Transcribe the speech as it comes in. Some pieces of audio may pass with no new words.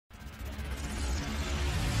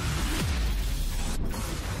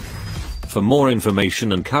For more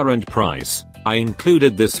information and current price, I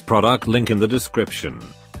included this product link in the description.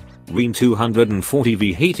 Rheem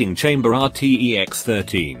 240V heating chamber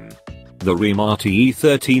RTEX-13. The Rheem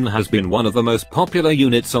RTE-13 has been one of the most popular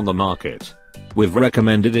units on the market. We've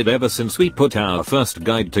recommended it ever since we put our first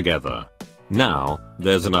guide together. Now,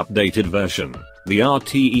 there's an updated version, the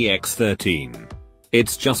RTEX-13.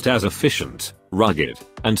 It's just as efficient, rugged,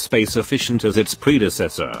 and space efficient as its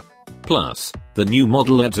predecessor. Plus, the new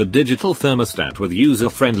model adds a digital thermostat with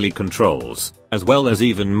user-friendly controls, as well as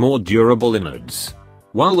even more durable innards.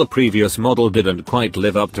 While the previous model didn't quite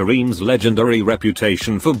live up to Rheem's legendary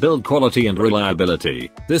reputation for build quality and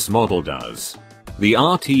reliability, this model does. The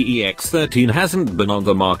RTEX-13 hasn't been on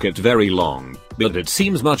the market very long, but it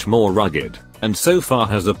seems much more rugged, and so far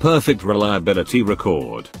has a perfect reliability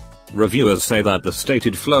record. Reviewers say that the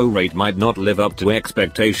stated flow rate might not live up to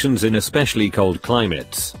expectations in especially cold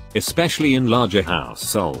climates, especially in larger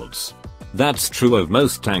households. That's true of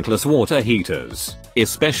most tankless water heaters,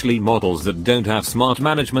 especially models that don't have smart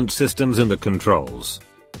management systems in the controls.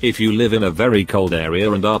 If you live in a very cold area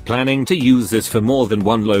and are planning to use this for more than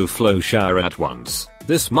one low flow shower at once,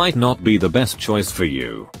 this might not be the best choice for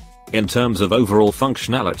you. In terms of overall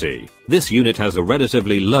functionality, this unit has a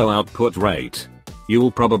relatively low output rate.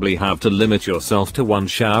 You'll probably have to limit yourself to one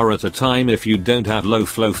shower at a time if you don't have low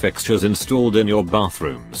flow fixtures installed in your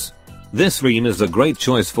bathrooms. This Rheem is a great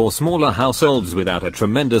choice for smaller households without a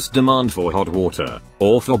tremendous demand for hot water,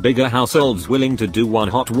 or for bigger households willing to do one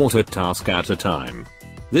hot water task at a time.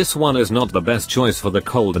 This one is not the best choice for the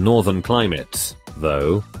cold northern climates,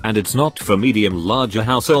 though, and it's not for medium-larger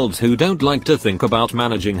households who don't like to think about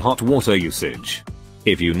managing hot water usage.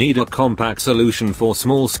 If you need a compact solution for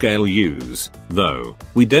small-scale use, though,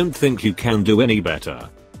 we don't think you can do any better.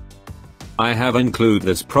 I have included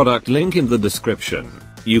this product link in the description.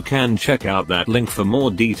 You can check out that link for more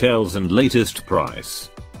details and latest price.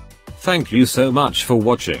 Thank you so much for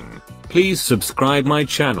watching. Please subscribe my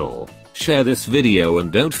channel, share this video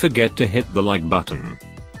and don't forget to hit the like button.